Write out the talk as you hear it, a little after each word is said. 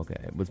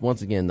Okay, but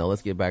once again, though,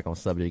 let's get back on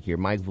subject here.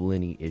 Mike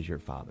Valenti is your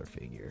father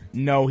figure.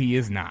 No, he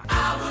is not.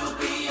 I will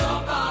be your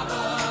father.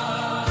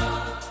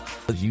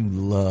 You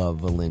love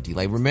Valenti.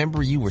 Like,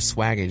 remember you were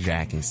swagger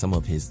jacking some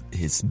of his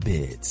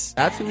bits.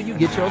 That's who you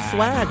get your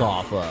swag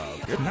off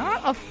of. You're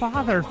not a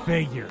father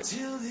figure.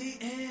 Till the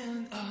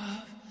end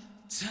of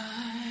time.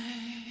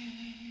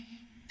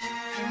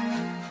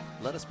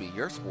 Let us be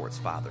your sports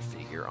father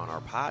figure on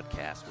our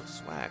podcast with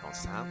swag on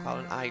SoundCloud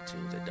and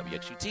iTunes at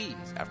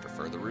WXUT's After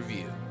Further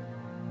Review.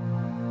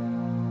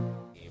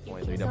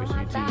 8.3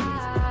 WXUT's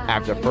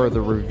After Further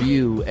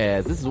Review,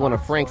 as this is one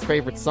of Frank's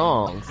favorite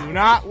songs. Do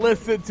not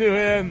listen to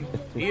him.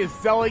 He is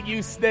selling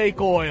you snake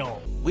oil.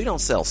 We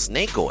don't sell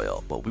snake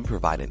oil, but we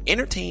provide an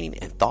entertaining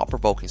and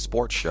thought-provoking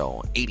sports show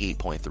on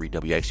 88.3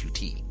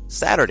 WXUT,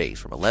 Saturdays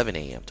from 11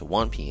 a.m. to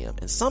 1 p.m.,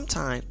 and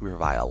sometimes we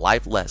provide a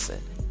life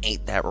lesson.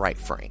 Ain't that right,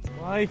 Frank?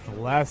 Life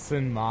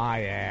lesson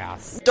my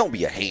ass. Don't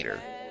be a hater.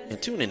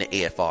 And tune in to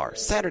AFR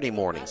Saturday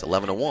mornings,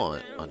 11 to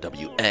 1 on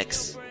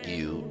WXUT.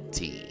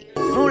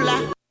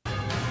 Hola.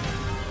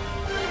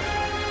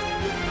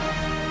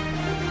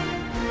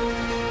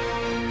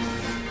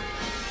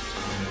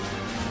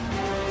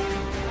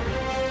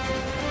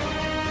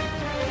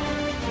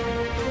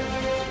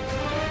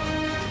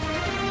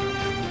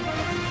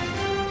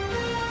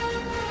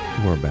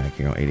 We're back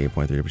here on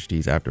 88.3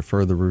 WXUT's After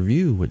Further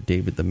Review with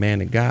David the Man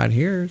that God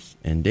hears.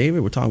 And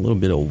David, we're talking a little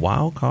bit of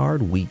Wild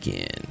Card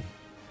Weekend.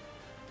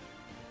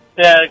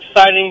 Yeah,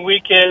 exciting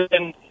weekend.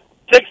 And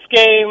 6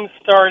 games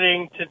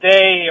starting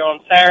today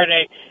on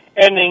Saturday,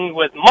 ending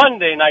with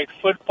Monday Night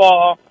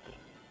Football.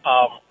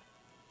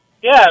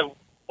 Yeah,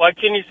 what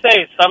can you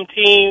say? Some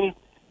teams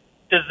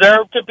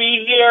deserve to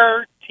be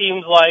here.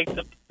 Teams like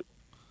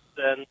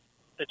the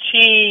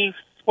Chiefs,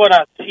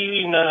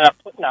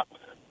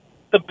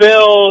 the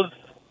Bills,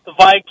 the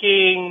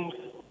Vikings,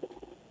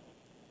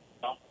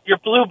 your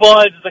Blue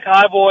Bloods, the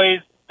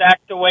Cowboys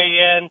back to weigh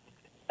in.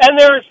 And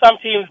there are some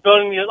teams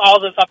building all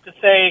this up to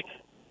say,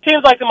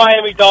 teams like the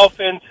Miami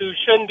Dolphins who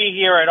shouldn't be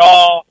here at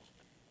all,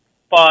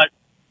 but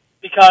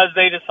because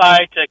they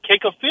decide to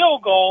kick a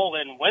field goal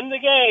and win the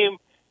game,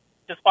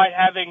 despite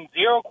having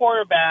 0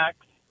 quarterbacks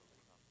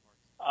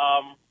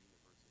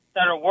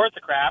that are worth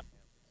the crap,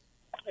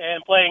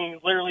 and playing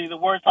literally the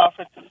worst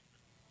offensive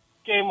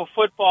game of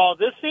football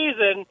this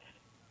season,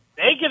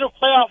 they get a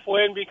playoff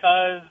win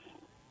because,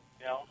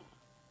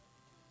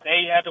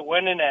 they had to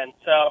win and end.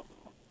 So,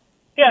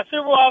 yeah,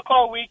 Super Wild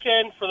Card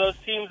Weekend for those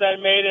teams that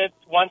made it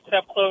one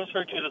step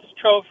closer to this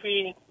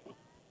trophy.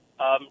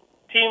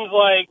 Teams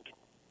like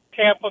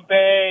Tampa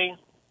Bay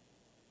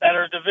that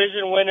are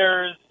division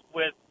winners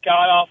with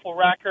god-awful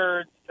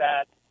records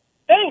that,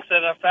 thanks,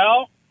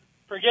 NFL,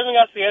 for giving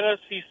us the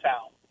NFC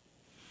South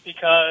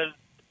because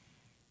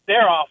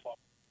they're awful.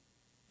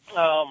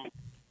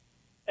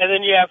 And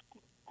then you have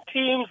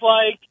teams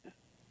like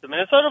the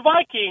Minnesota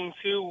Vikings,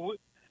 who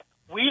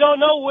we don't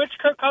know which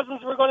Kirk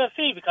Cousins we're going to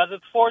see because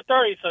it's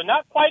 4:30, so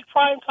not quite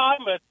prime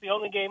time, but it's the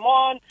only game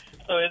on.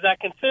 So is that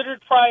considered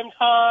prime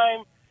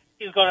time?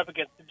 He's going up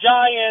against the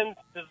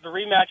Giants. This is the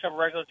rematch of a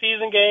regular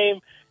season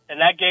game,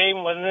 and that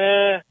game was,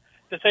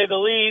 to say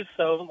the least.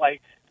 So,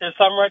 there's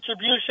some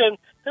retribution.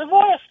 There's a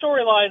lot of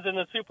storylines in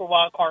the Super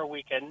Wild Card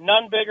Weekend.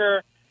 None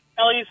bigger,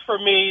 at least for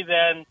me,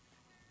 than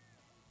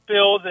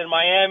Bills in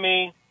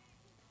Miami.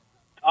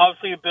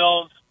 Obviously,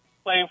 Bills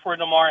playing for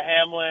DeMar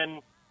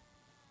Hamlin.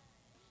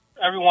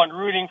 Everyone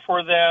rooting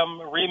for them.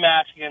 A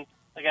rematch against,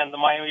 again, the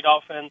Miami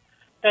Dolphins.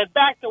 Then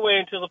backed away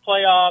into the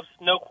playoffs.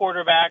 No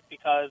quarterback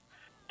because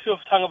Tua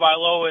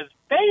Tagovailoa is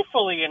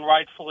thankfully and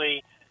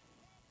rightfully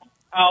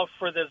out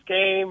for this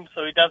game,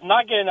 so he does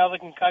not get another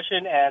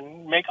concussion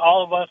and make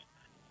all of us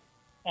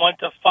want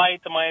to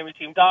fight the Miami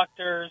team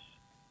doctors.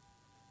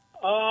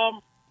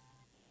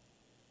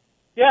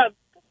 Yeah,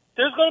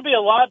 there's going to be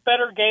a lot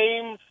better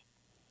games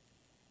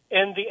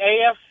in the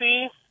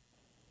AFC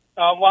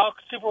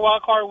Super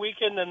Wild Card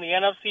Weekend than the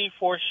NFC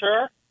for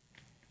sure.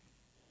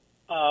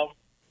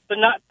 But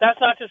that's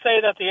not to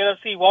say that the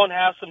NFC won't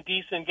have some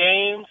decent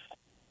games.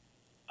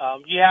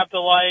 You have the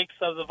likes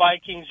of the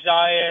Vikings,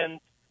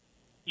 Giants.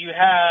 You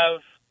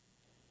have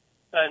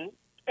an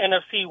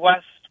NFC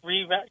West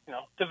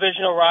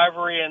divisional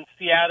rivalry in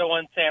Seattle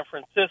and San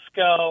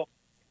Francisco.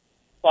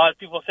 A lot of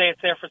people say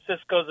San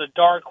Francisco's a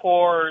dark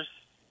horse.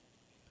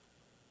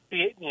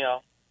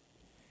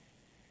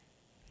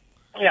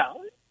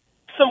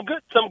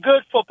 Some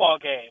good football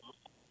games.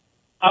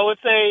 I would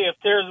say if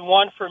there's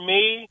one for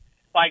me,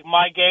 like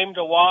my game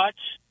to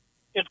watch,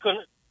 it's going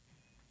to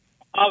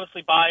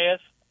obviously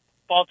bias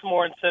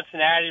Baltimore and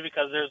Cincinnati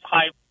because there's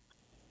hype,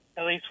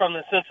 at least from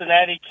the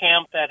Cincinnati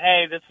camp, that,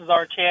 hey, this is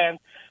our chance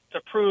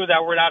to prove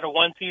that we're not a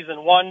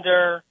one-season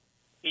wonder,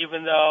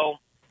 even though,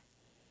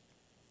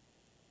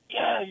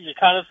 you're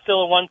kind of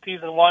still a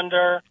one-season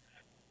wonder.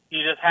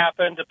 You just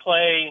happen to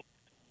play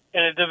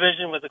in a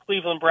division with the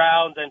Cleveland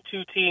Browns and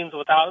 2 teams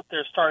without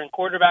their starting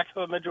quarterback for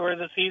the majority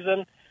of the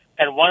season,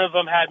 and one of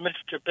them had Mitch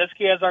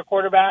Trubisky as our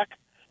quarterback,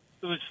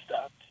 who's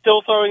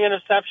still throwing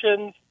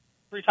interceptions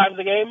 3 times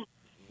a game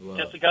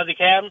just because he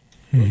can.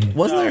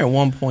 Wasn't there at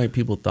one point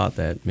people thought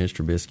that Mitch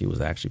Trubisky was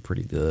actually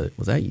pretty good?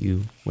 Was that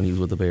you when he was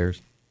with the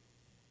Bears?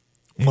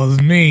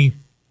 Wasn't me.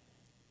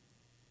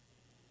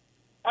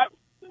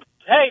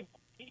 Hey,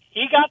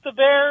 he got the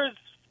Bears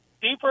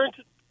deeper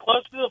into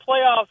closer to the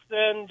playoffs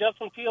than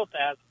Justin Fields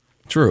has.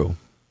 True.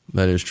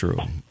 That is true.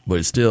 But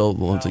it's still,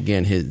 once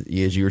again,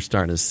 as you're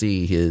starting to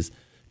see his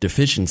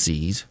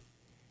deficiencies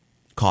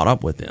caught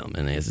up with him.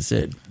 And as I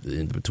said,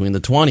 between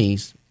the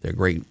 20s, they're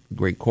great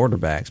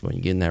quarterbacks. But when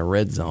you get in that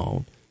red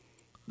zone,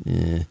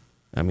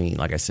 I mean,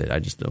 like I said, I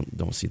just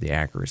don't see the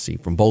accuracy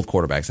from both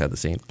quarterbacks. Have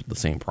the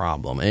same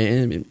problem.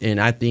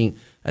 And I think,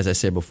 as I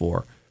said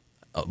before,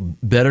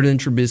 better than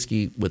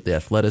Trubisky with the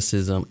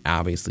athleticism,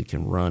 obviously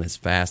can run as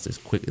fast, as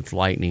quick as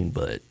lightning,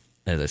 but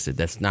as I said,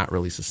 that's not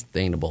really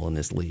sustainable in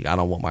this league. I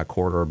don't want my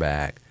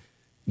quarterback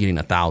getting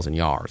 1,000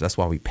 yards. That's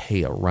why we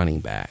pay a running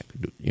back.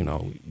 You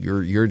know,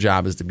 your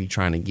job is to be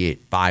trying to get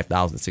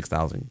 5,000,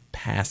 6,000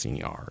 passing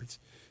yards,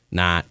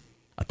 not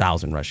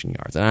 1,000 rushing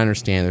yards. And I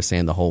understand they're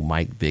saying the whole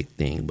Mike Vick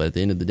thing, but at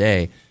the end of the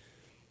day,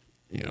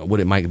 you know, what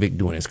did Mike Vick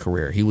do in his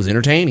career? He was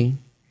entertaining.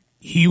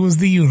 He was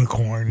the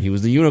unicorn.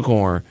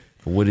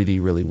 But what did he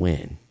really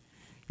win?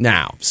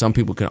 Now, some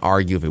people can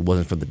argue if it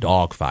wasn't for the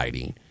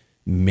dogfighting,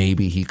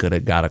 maybe he could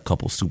have got a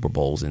couple Super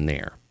Bowls in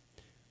there.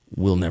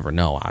 We'll never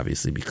know,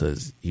 obviously,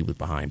 because he was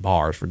behind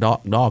bars for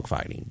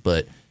dogfighting.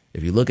 But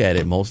if you look at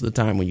it, most of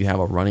the time when you have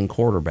a running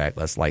quarterback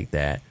that's like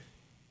that,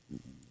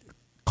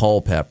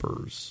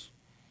 Culpeppers,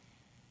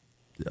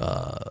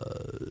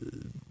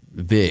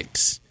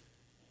 Vicks,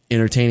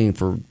 entertaining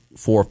for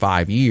 4 or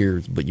 5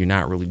 years, but you're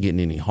not really getting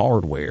any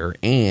hardware,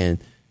 and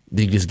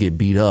they just get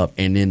beat up,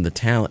 and then the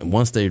talent,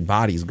 once their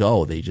bodies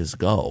go, they just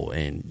go.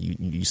 And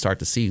you start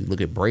to see,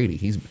 look at Brady.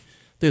 He's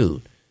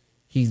been,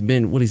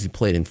 what has he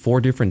played in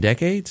 4 different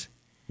decades?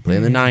 He played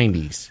in the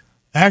 90s.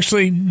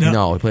 Actually, no.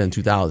 No, he played in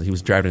 2000. He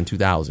was drafted in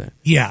 2000.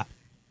 Yeah.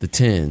 The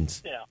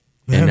 10s. Yeah.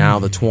 And now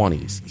the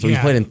 20s. So he's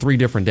played in 3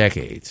 different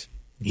decades.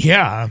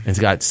 Yeah. And he's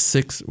got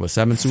 7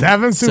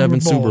 Super Super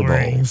Bowl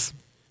rings.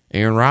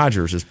 Aaron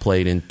Rodgers has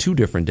played in 2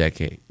 different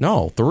decades.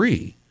 No,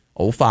 3.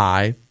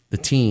 05, the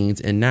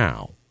teens, and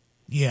now.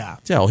 Yeah.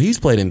 So he's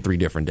played in 3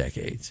 different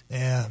decades.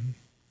 Yeah.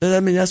 I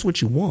mean, that's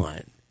what you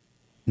want.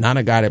 Not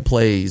a guy that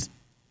plays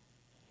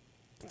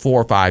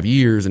 4 or 5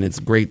 years and it's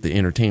great to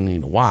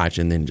entertaining to watch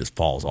and then just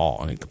falls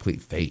off in a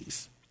complete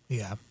phase.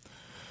 Yeah.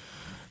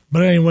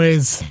 But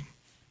anyways,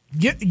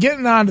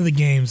 getting on to the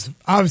games.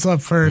 Obviously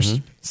up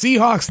first,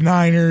 Seahawks,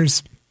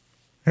 Niners.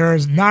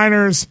 There's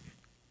Niners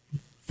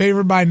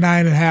favored by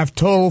 9.5,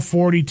 total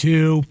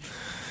 42.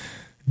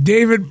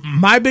 David,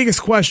 my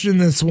biggest question in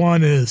this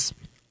one is,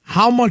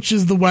 how much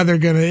is the weather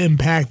going to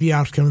impact the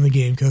outcome of the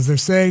game? Because they're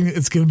saying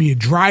it's going to be a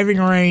driving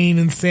rain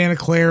in Santa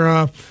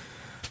Clara.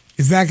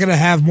 Is that going to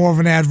have more of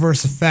an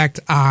adverse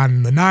effect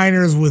on the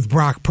Niners with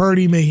Brock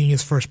Purdy making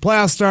his first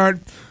playoff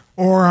start,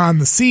 or on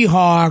the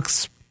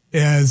Seahawks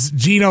as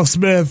Geno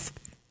Smith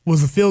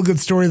was a feel-good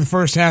story the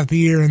first half of the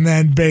year and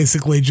then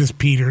basically just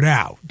petered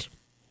out?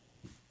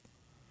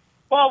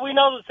 Well, we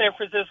know that San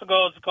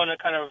Francisco is going to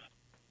kind of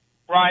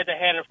ride the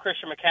hand of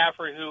Christian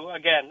McCaffrey, who,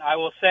 again, I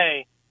will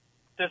say,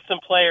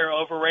 distant player,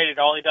 overrated.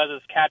 All he does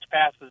is catch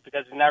passes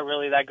because he's not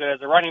really that good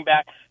as a running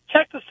back.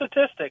 Check the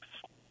statistics.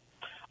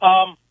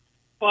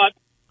 But,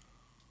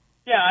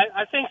 yeah,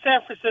 I think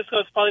San Francisco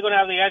is probably going to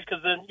have the edge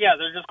because, then, yeah,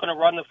 they're just going to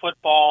run the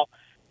football.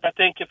 I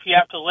think if you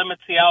have to limit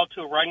Seattle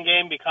to a run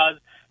game because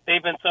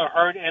they've been so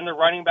hurt in the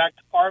running back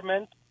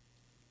department.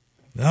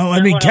 No,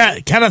 I mean,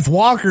 Kenneth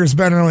Walker's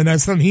been really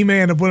nice. He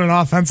may end up winning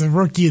Offensive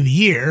Rookie of the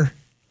Year.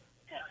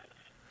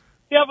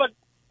 Yeah, but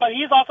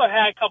he's also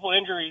had a couple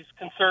injuries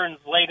concerns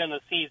late in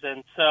the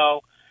season. So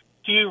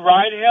do you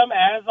ride him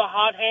as a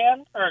hot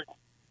hand or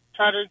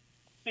try to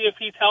see if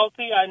he's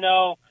healthy? I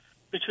know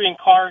between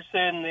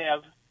Carson, they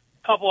have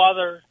a couple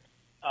other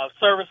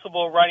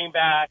serviceable running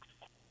backs.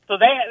 So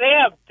they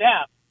have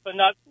depth, but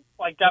not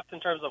like depth in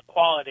terms of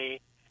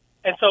quality.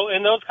 And so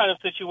in those kind of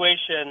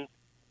situations,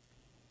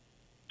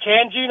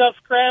 can Geno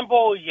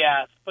scramble?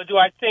 Yes. But do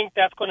I think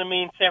that's going to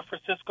mean San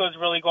Francisco is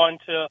really going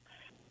to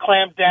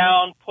clamp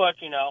down, put,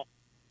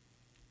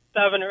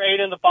 7 or 8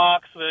 in the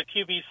box with a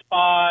QB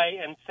spy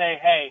and say,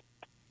 hey,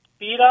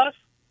 beat us?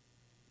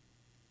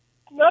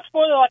 That's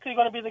more than likely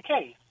going to be the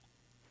case.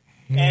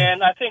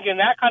 And I think in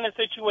that kind of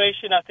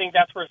situation, I think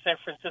that's where San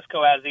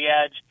Francisco has the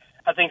edge.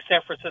 I think San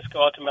Francisco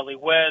ultimately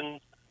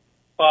wins.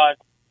 But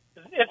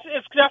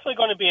it's definitely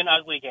going to be an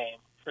ugly game,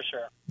 for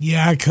sure.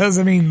 Yeah, because,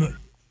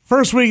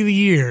 first week of the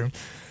year,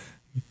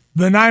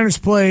 the Niners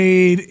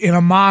played in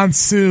a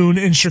monsoon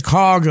in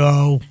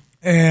Chicago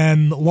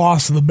and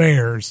lost to the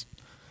Bears.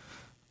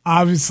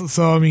 Obviously,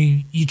 so,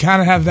 you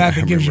kind of have that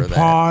gives you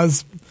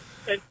pause.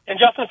 And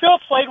Justin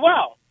Fields played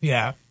well.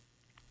 Yeah.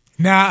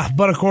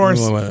 But of course...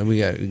 We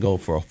got to go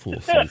for a full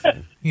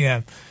season.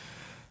 Yeah.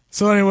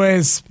 So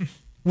anyways,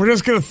 we're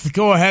just going to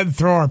go ahead and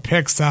throw our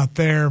picks out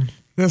there.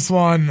 This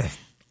one,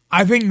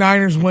 I think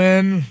Niners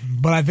win,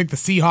 but I think the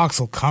Seahawks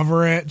will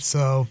cover it,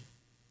 so...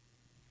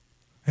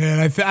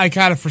 And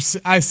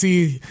I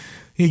see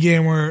a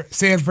game where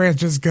San Fran's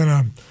just going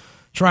to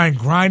try and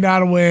grind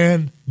out a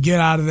win, get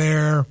out of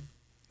there.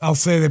 I'll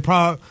say they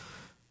probably,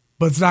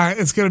 but it's not.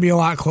 It's going to be a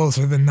lot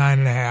closer than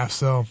 9.5.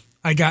 So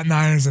I got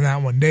Niners in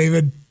that one.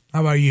 David,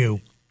 how about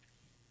you?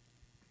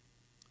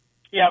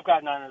 Yeah, I've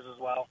got Niners as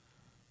well.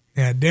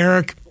 Yeah,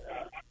 Derek.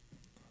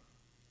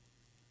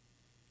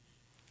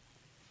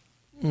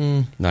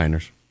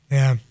 Niners.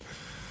 Yeah.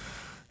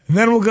 And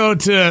then we'll go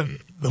to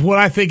what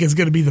I think is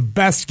going to be the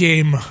best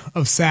game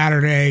of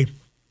Saturday.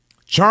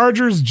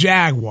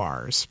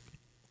 Chargers-Jaguars.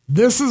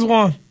 This is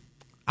one.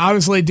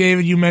 Obviously,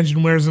 David, you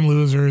mentioned winners and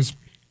losers.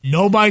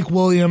 No Mike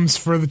Williams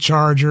for the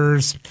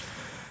Chargers.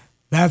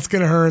 That's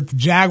going to hurt. The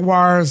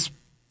Jaguars,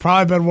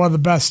 probably been one of the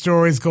best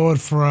stories, going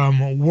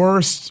from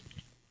worst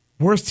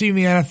team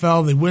in the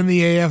NFL. They win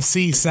the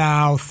AFC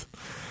South.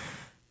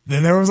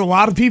 Then there was a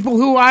lot of people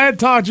who I had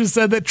talked to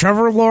said that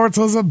Trevor Lawrence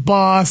was a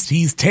bust.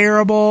 He's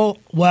terrible.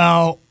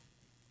 Well,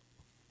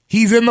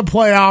 he's in the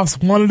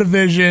playoffs, won a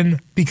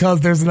division because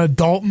there's an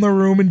adult in the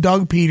room in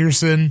Doug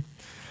Peterson.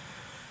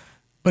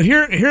 But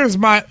here's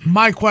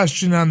my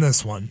question on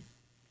this one.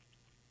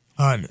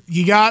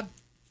 You got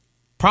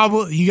two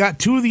of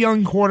the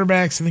young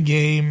quarterbacks in the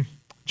game,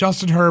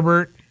 Justin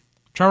Herbert,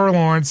 Trevor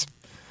Lawrence.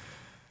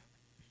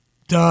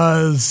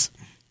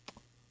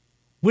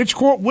 Which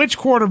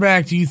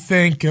quarterback do you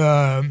think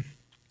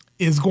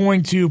is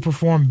going to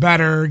perform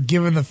better,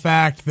 given the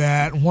fact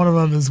that one of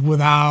them is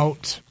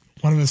without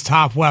one of his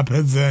top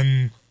weapons,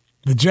 and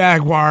the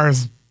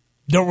Jaguars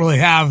don't really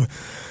have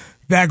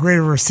that great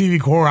of a receiving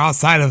core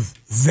outside of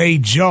Zay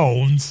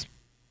Jones?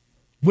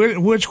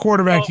 Which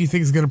quarterback do you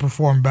think is going to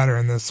perform better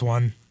in this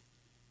one?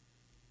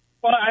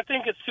 Well, I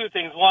think it's two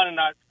things. One, and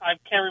I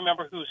can't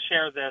remember who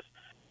shared this,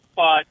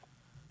 but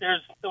there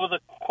was a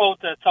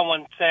quote that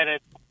someone said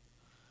it.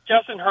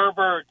 Justin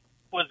Herbert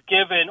was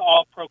given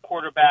all-pro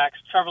quarterbacks.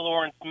 Trevor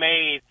Lawrence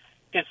made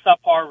his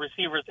subpar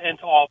receivers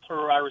into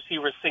all-pro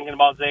receivers, thinking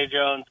about Zay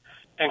Jones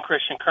and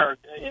Christian Kirk.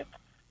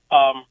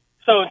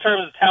 So in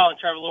terms of talent,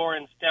 Trevor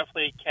Lawrence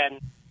definitely can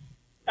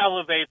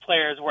elevate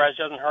players, whereas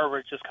Justin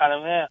Herbert just kind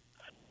of meh.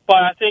 But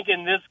I think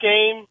in this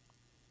game,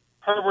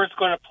 Herbert's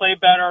going to play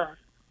better.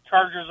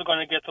 Chargers are going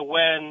to get the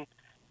win,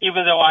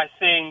 even though I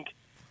think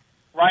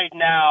right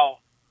now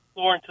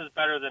Lawrence is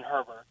better than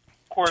Herbert.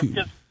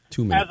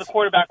 Two minutes. As a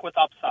quarterback with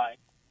upside.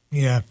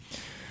 Yeah.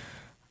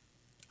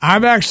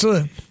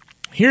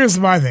 Here's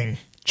my thing.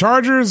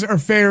 Chargers are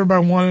favored by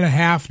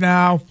 1.5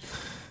 now.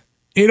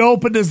 It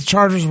opened as the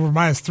Chargers were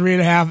minus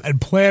 3.5,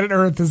 and Planet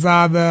Earth is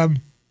on them.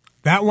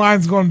 That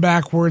line's going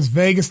backwards.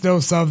 Vegas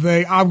knows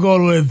something. I'm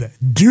going with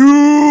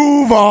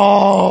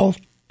Duval.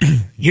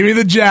 Give me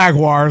the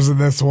Jaguars in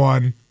this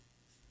one.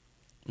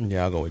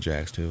 Yeah, I'll go with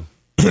Jags too.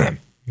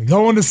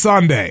 Going to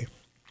Sunday.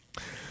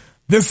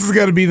 This is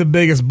going to be the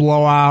biggest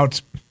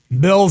blowout.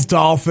 Bills,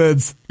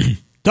 Dolphins.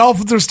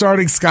 Dolphins are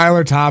starting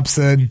Skylar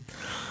Thompson.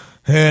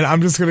 And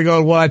I'm just going to go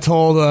with what I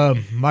told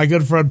my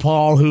good friend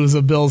Paul, who's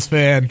a Bills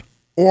fan.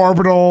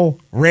 Orbital,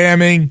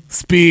 ramming,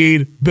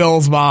 speed,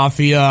 Bills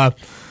Mafia.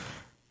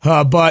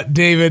 But,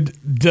 David,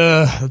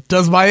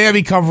 does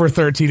Miami cover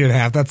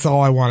 13.5? That's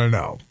all I want to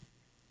know.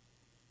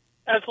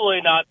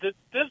 Absolutely not. This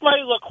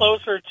might look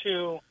closer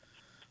to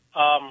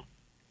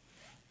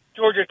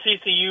Georgia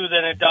TCU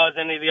than it does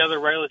any of the other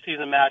regular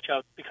season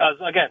matchups because,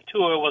 again,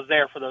 Tua was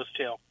there for those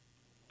two.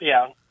 But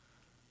yeah,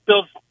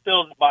 Bills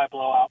by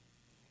blowout.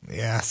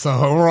 Yeah,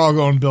 so we're all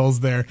going Bills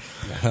there.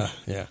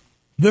 Yeah.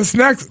 This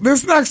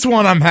next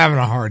one I'm having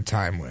a hard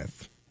time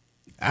with.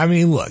 I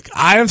mean, look,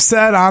 I have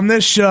said on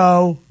this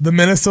show the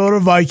Minnesota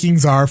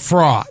Vikings are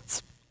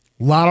frauds.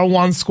 A lot of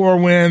one-score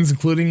wins,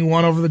 including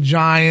one over the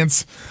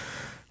Giants,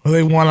 where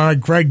they won on a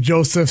Greg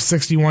Joseph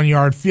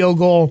 61-yard field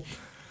goal.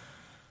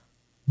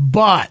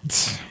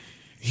 But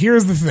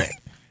here's the thing.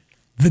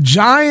 The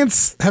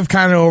Giants have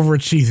kind of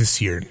overachieved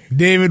this year.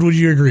 David, would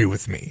you agree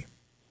with me?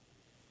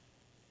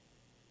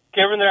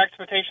 Given their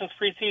expectations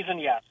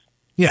preseason, yes.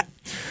 Yeah.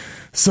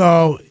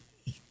 So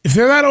if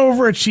they're that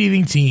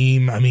overachieving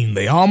team, I mean,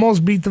 they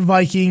almost beat the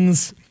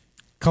Vikings a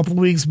couple of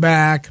weeks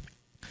back.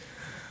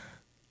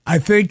 I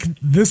think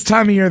this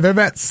time of year, they're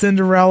that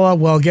Cinderella.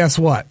 Well, guess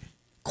what?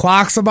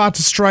 Clock's about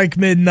to strike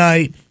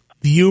midnight.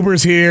 The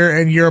Uber's here,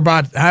 and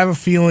I have a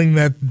feeling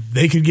that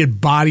they could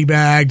get body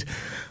bagged.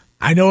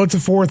 I know it's a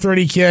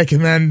 4:30 kick,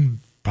 and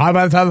then probably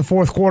by the time the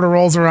fourth quarter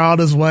rolls around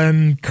is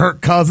when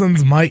Kirk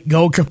Cousins might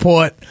go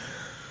kaput.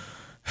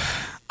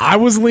 I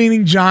was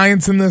leaning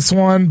Giants in this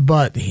one,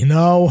 but,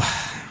 there's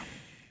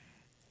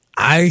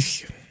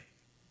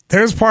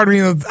part of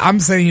me that I'm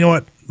saying, you know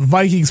what,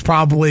 Vikings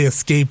probably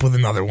escape with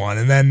another one,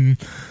 and then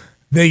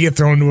they get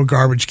thrown into a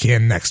garbage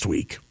can next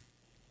week.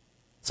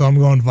 So I'm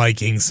going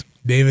Vikings.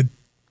 David?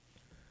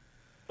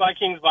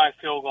 Vikings by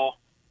field goal.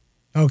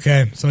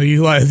 Okay, so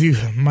you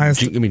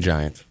minus. Give me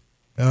Giants.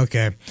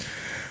 Okay.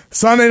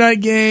 Sunday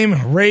night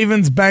game,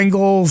 Ravens,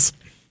 Bengals.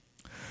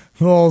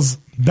 Those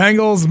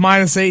Bengals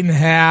minus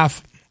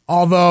 8.5.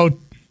 Although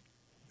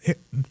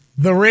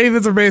the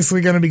Ravens are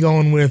basically going to be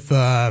going with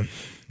I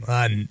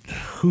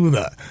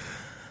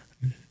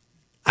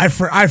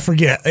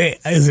forget.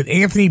 Is it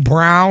Anthony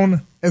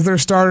Brown as their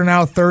starter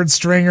now, third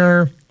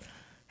stringer.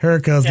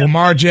 Because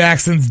Lamar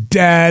Jackson's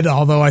dead,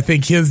 although I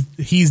think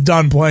he's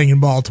done playing in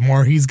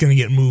Baltimore. He's going to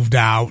get moved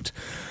out.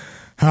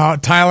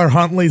 Tyler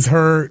Huntley's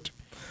hurt.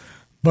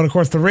 But, of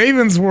course, the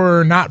Ravens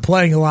were not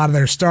playing a lot of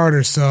their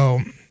starters. So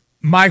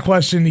my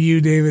question to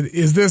you, David,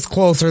 is this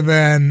closer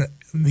than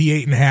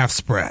the 8.5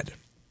 spread?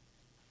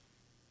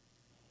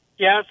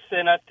 Yes,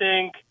 and I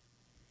think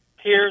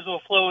tears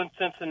will flow in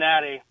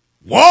Cincinnati.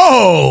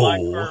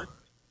 Whoa!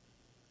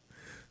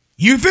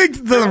 You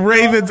think the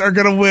Ravens are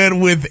going to win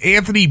with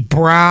Anthony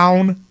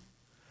Brown?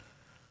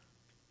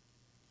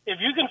 If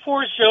you can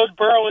force Joe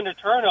Burrow into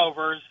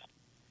turnovers,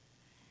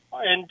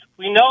 and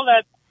we know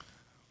that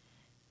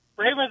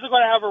Ravens are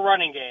going to have a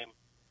running game.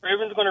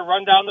 Ravens are going to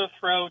run down their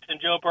throat,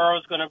 and Joe Burrow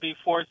is going to be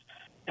forced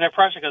into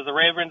pressure because the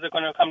Ravens are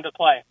going to come to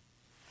play.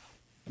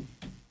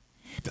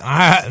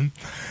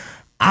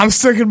 I'm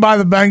sticking by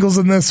the Bengals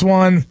in this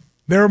one.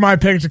 They were my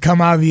pick to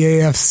come out of the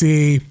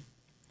AFC.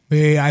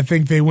 I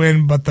think they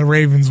win, but the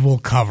Ravens will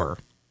cover.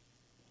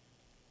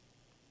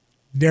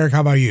 Derek,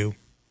 how about you?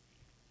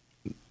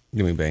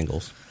 Give me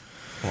Bengals.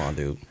 Come on,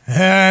 dude.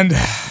 And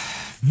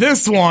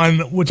this one,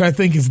 which I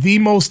think is the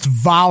most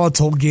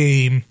volatile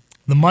game,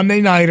 the Monday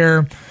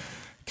Nighter,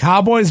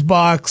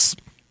 Cowboys-Bucks,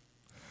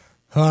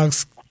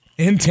 Bucks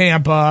in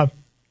Tampa.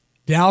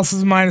 Dallas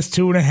is minus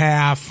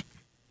 2.5.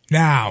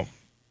 Now,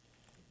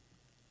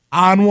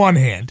 on one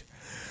hand,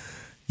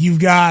 you've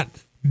got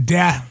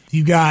the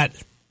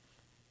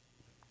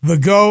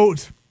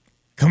GOAT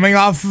coming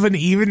off of an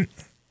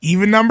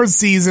even-numbered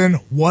season.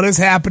 What has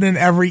happened in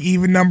every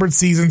even-numbered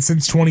season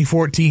since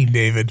 2014,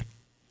 David?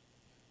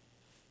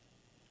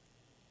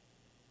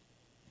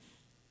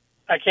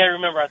 I can't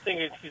remember. I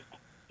think he's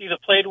either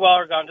played well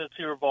or gone to the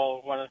Super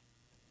Bowl. I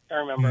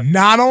can't remember.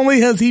 Not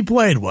only has he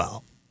played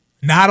well,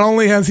 not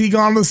only has he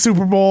gone to the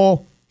Super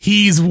Bowl,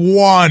 he's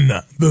won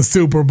the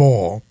Super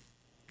Bowl.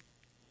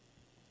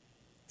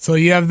 So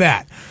you have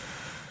that.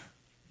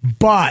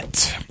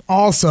 But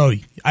also,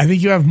 I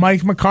think you have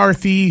Mike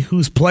McCarthy,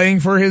 who's coaching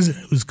for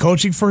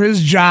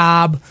his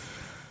job,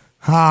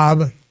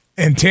 and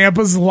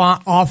Tampa's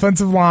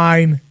offensive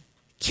line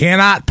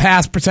cannot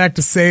pass protect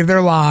to save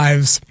their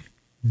lives.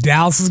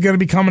 Dallas is going to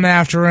be coming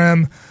after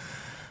him.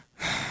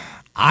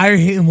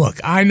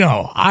 I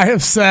know. I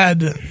have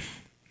said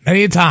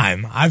many a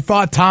time, I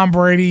thought Tom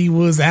Brady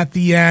was at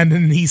the end,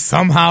 and he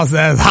somehow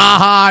says,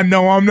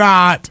 no, I'm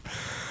not.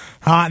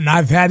 And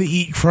I've had to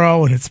eat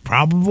crow, and it's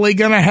probably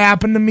going to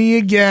happen to me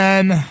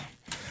again.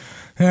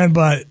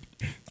 But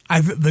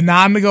the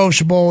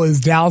non-negotiable is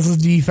Dallas's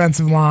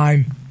defensive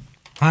line.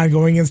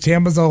 Going against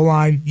Tampa's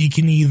O-line, you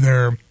can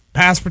either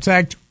pass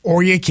protect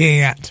or you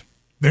can't.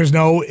 There's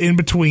no in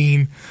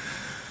between.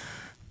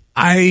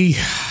 I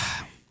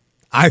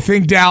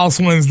think Dallas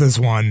wins this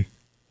one.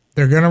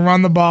 They're going to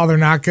run the ball. They're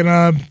not going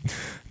to.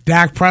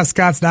 Dak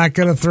Prescott's not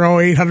going to throw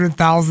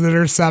 800,000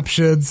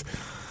 interceptions.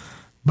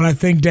 But I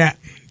think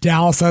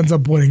Dallas ends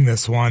up winning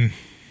this one.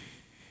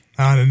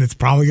 And it's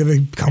probably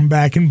going to come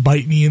back and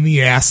bite me in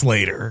the ass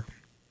later.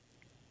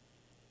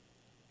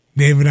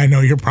 David, I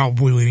know you're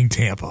probably leaning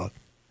Tampa.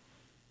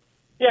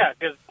 Yeah,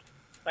 because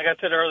like I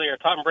said earlier,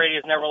 Tom Brady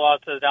has never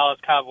lost to the Dallas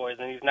Cowboys,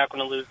 and he's not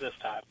going to lose this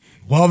time.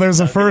 Well,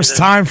 there's a first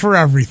time for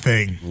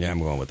everything. Yeah, I'm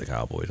going with the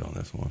Cowboys on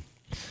this one.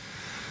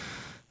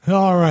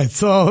 All right,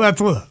 so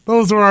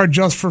those are our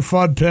just for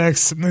fun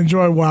picks.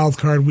 Enjoy Wild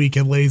Card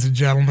Weekend, ladies and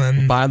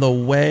gentlemen. By the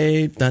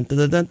way, dun,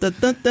 dun, dun, dun,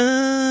 dun,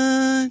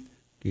 dun.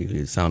 Give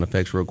you the sound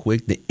effects real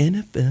quick. The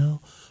NFL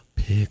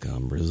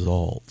Pick'em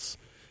results,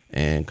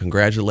 and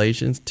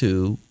congratulations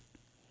to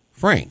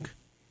Frank.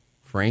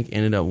 Frank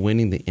ended up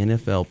winning the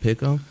NFL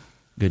Pick'em.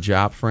 Good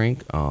job,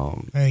 Frank.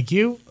 Thank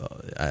you.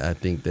 I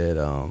think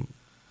that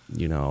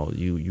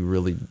you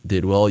really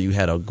did well. You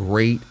had a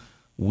great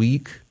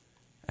week.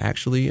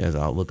 Actually, as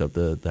I'll look up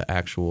the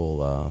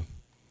actual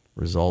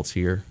results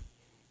here.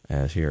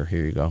 Here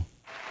you go.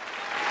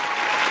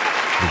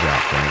 Good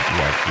job, Frank. You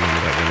actually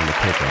ended up winning the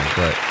pick-em,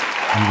 but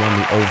you won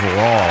the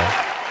overall,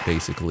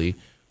 basically,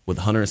 with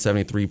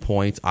 173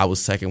 points. I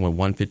was second with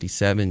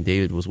 157.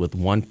 David was with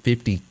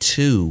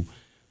 152.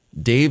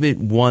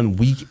 David won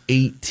week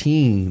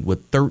 18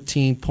 with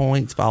 13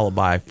 points, followed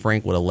by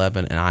Frank with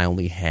 11, and I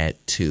only had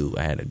 2.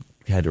 I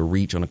had to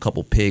reach on a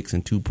couple picks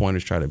and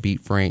 2-pointers, try to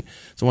beat Frank.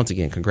 So once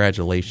again,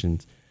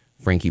 congratulations,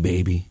 Frankie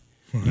baby.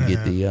 You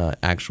get the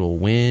actual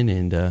win,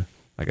 and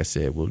like I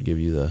said, we'll give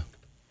you the.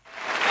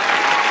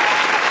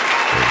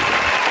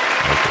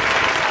 Okay.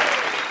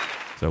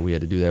 So we had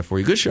to do that for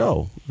you. Good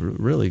show,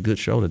 really good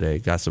show today.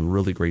 Got some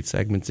really great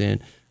segments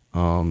in.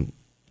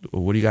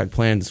 What do you got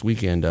planned this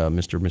weekend,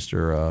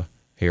 Mr.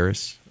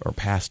 Harris or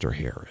Pastor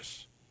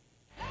Harris?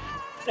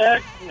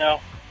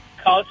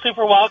 College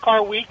Super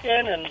Wildcard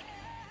Weekend, and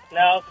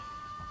now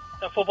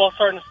the football's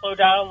starting to slow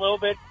down a little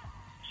bit.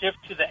 Shift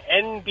to the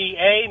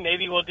NBA.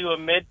 Maybe we'll do a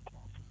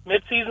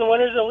mid-season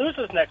winners and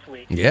losers next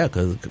week. Yeah,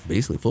 because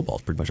basically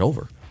football's pretty much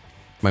over.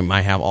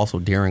 Might have also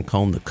Darren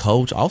Cohn, the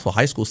coach. Also,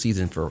 high school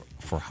season for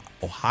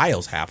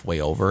Ohio's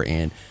halfway over,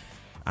 and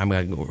I'm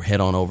going to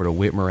head on over to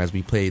Whitmer as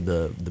we play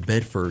the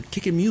Bedford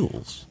Kicking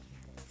Mules.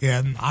 Yeah,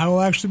 and I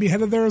will actually be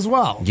headed there as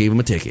well. Gave him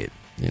a ticket.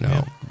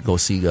 Go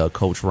see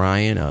Coach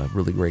Ryan, a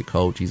really great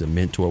coach. He's a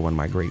mentor, one of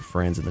my great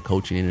friends in the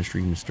coaching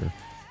industry, Mr.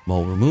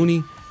 Mo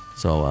Ramuni.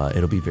 So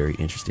it'll be very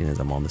interesting as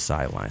I'm on the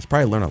sidelines.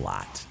 Probably learn a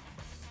lot.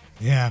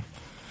 Yeah.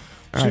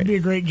 Should be a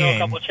great Throw a game.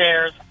 couple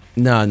chairs.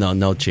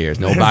 No chairs.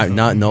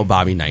 No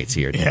Bobby Knights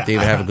here. Yeah.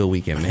 David, have a good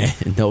weekend, man.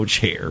 No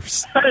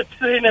chairs.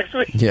 See you next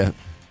week. Yeah.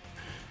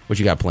 What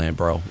you got planned,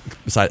 bro?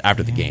 Besides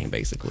after the game,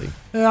 basically.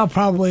 Yeah, I'll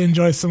probably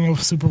enjoy some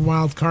Super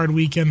Wild Card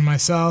weekend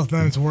myself.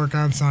 Then it's work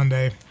on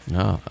Sunday.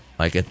 Oh,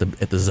 like at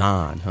the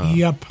Zon, huh?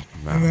 Yep.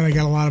 Wow. And then I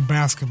got a lot of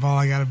basketball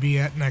I got to be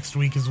at next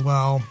week as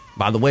well.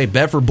 By the way,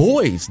 Bedford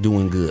boys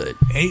doing good.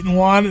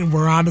 8-1, and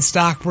we're on to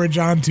Stockbridge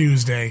on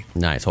Tuesday.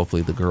 Nice.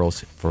 Hopefully the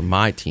girls for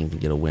my team can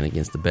get a win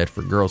against the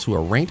Bedford girls, who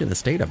are ranked in the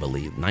state, I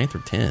believe, 9th or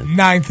 10th.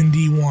 9th and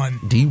D1.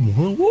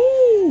 D1,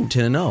 woo!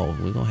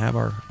 10-0. We're going to have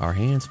our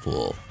hands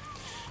full.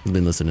 You've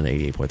been listening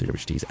to 88.3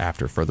 WHT's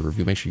After Further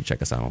Review. Make sure you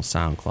check us out on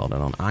SoundCloud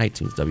and on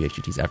iTunes.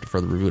 WHT's After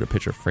Further Review with a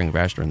picture of Frank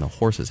Vashter and the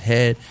horse's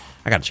head.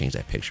 I got to change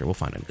that picture. We'll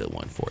find a good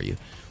one for you.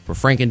 For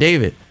Frank and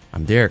David,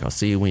 I'm Derek. I'll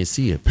see you when you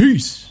see you.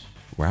 Peace.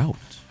 We're out.